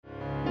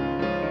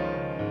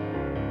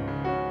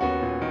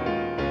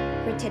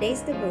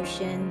today's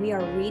devotion, we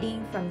are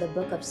reading from the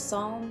book of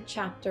Psalm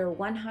chapter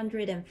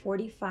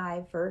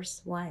 145,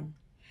 verse 1.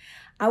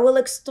 I will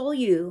extol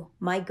you,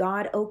 my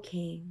God, O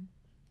King,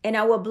 and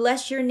I will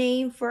bless your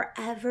name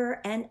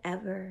forever and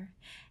ever.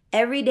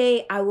 Every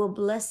day I will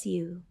bless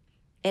you,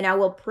 and I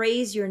will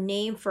praise your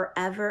name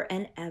forever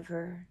and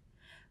ever.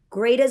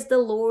 Great is the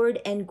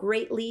Lord and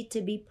greatly to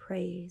be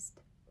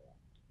praised,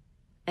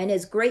 and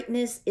his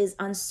greatness is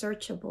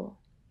unsearchable.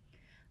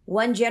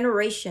 One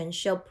generation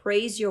shall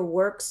praise your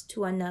works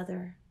to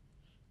another,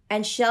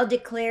 and shall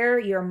declare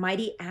your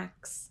mighty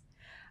acts.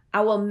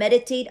 I will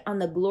meditate on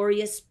the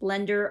glorious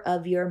splendor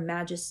of your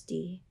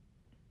majesty,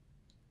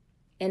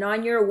 and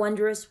on your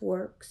wondrous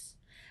works.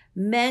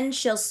 Men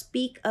shall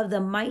speak of the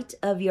might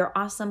of your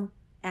awesome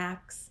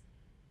acts,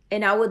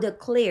 and I will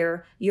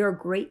declare your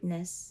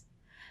greatness.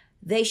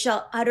 They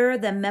shall utter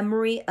the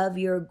memory of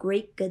your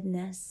great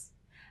goodness.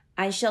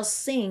 I shall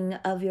sing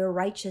of your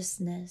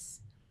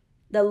righteousness.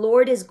 The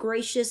Lord is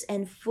gracious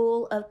and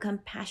full of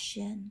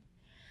compassion,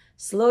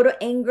 slow to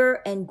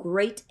anger and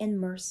great in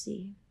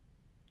mercy.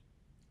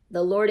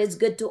 The Lord is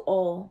good to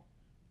all,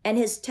 and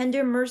his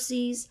tender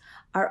mercies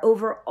are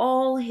over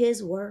all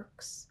his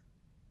works.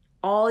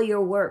 All your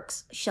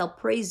works shall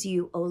praise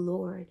you, O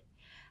Lord,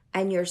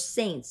 and your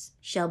saints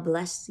shall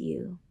bless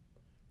you.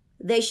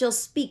 They shall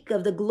speak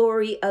of the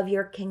glory of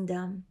your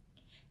kingdom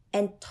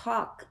and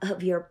talk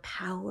of your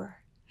power,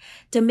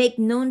 to make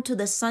known to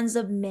the sons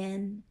of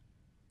men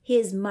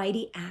his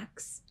mighty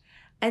acts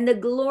and the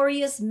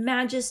glorious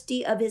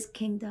majesty of his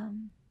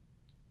kingdom.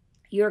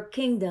 Your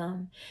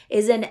kingdom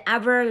is an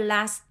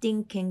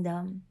everlasting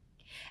kingdom,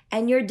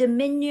 and your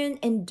dominion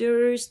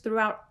endures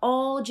throughout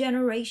all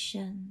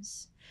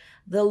generations.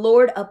 The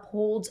Lord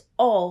upholds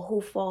all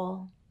who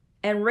fall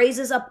and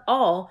raises up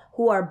all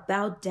who are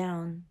bowed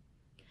down.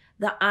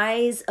 The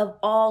eyes of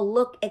all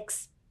look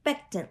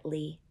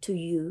expectantly to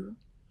you,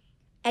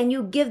 and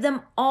you give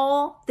them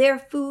all their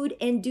food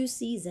in due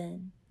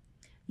season.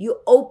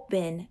 You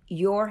open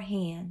your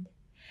hand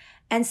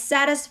and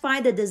satisfy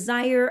the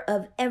desire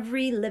of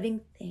every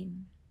living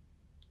thing.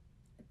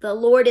 The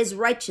Lord is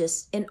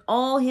righteous in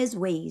all his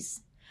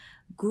ways,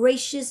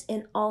 gracious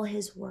in all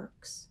his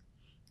works.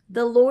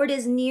 The Lord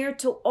is near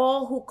to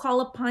all who call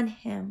upon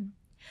him,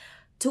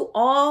 to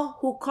all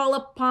who call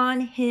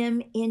upon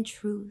him in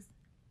truth.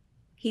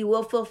 He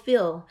will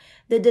fulfill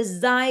the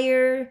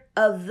desire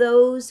of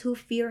those who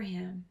fear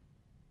him.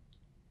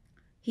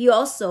 He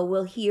also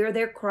will hear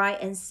their cry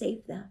and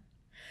save them.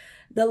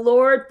 The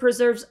Lord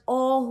preserves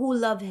all who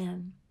love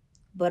him,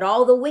 but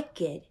all the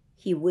wicked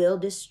he will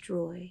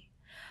destroy.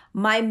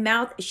 My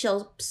mouth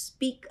shall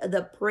speak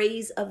the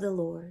praise of the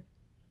Lord,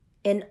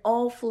 and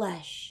all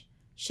flesh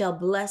shall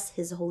bless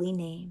his holy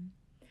name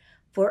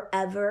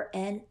forever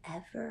and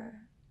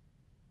ever.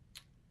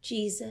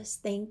 Jesus,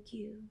 thank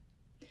you.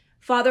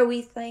 Father,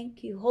 we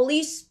thank you.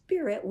 Holy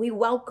Spirit, we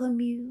welcome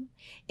you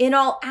in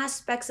all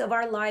aspects of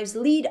our lives.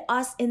 Lead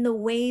us in the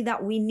way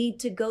that we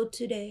need to go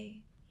today.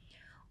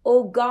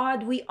 Oh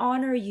God, we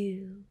honor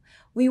you.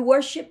 We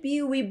worship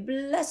you. We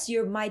bless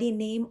your mighty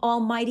name,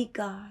 Almighty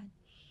God.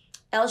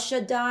 El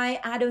Shaddai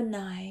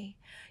Adonai.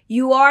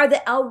 You are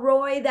the El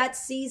Roi that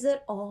sees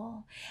it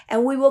all.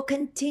 And we will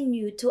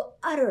continue to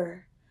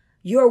utter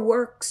your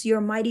works, your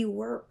mighty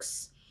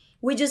works.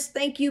 We just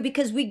thank you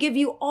because we give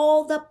you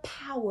all the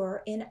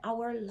power in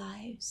our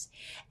lives.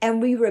 And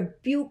we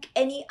rebuke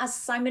any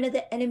assignment of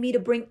the enemy to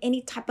bring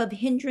any type of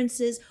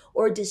hindrances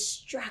or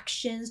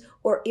distractions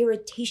or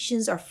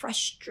irritations or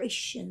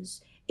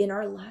frustrations in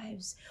our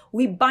lives.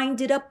 We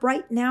bind it up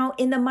right now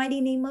in the mighty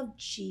name of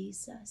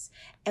Jesus.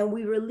 And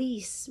we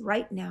release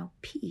right now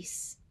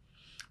peace.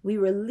 We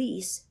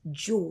release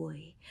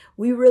joy.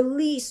 We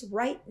release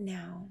right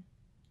now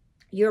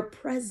your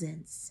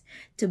presence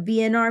to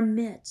be in our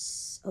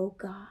midst, oh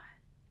God.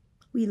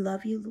 We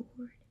love you,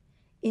 Lord.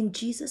 In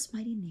Jesus'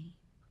 mighty name,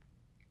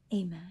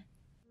 amen.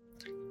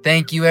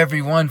 Thank you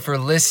everyone for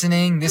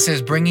listening. This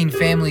is Bringing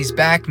Families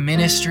Back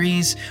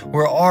Ministries,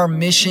 where our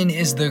mission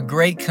is the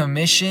Great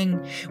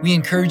Commission. We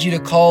encourage you to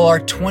call our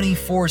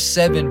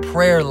 24/7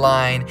 prayer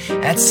line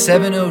at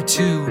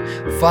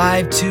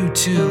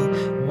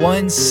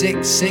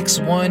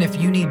 702-522-1661 if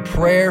you need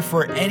prayer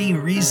for any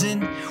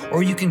reason,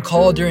 or you can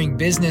call during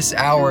business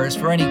hours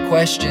for any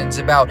questions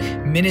about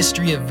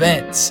ministry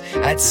events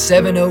at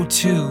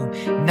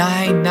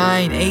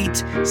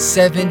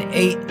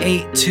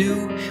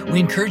 702-998-7882. We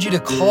encourage you to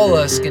call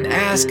us and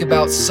ask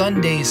about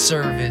Sunday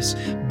service,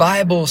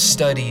 Bible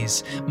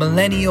studies,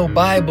 Millennial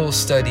Bible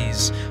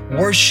Studies,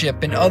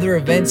 worship, and other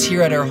events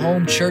here at our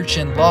home church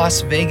in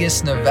Las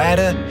Vegas,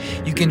 Nevada.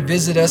 You can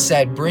visit us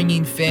at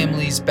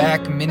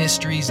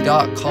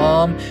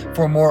bringingfamiliesbackministries.com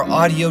for more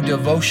audio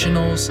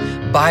devotionals,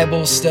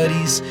 Bible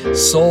studies,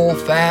 soul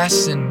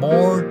fasts, and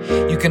more.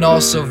 You can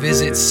also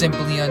visit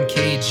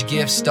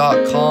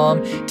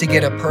simplyuncagedgifts.com to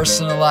get a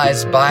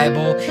personalized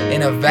Bible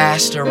and a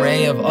vast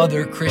array of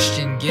other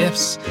Christian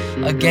gifts.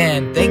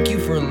 Again, thank you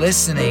for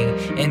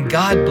listening, and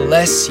God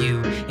bless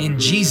you in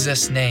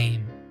Jesus'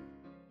 name.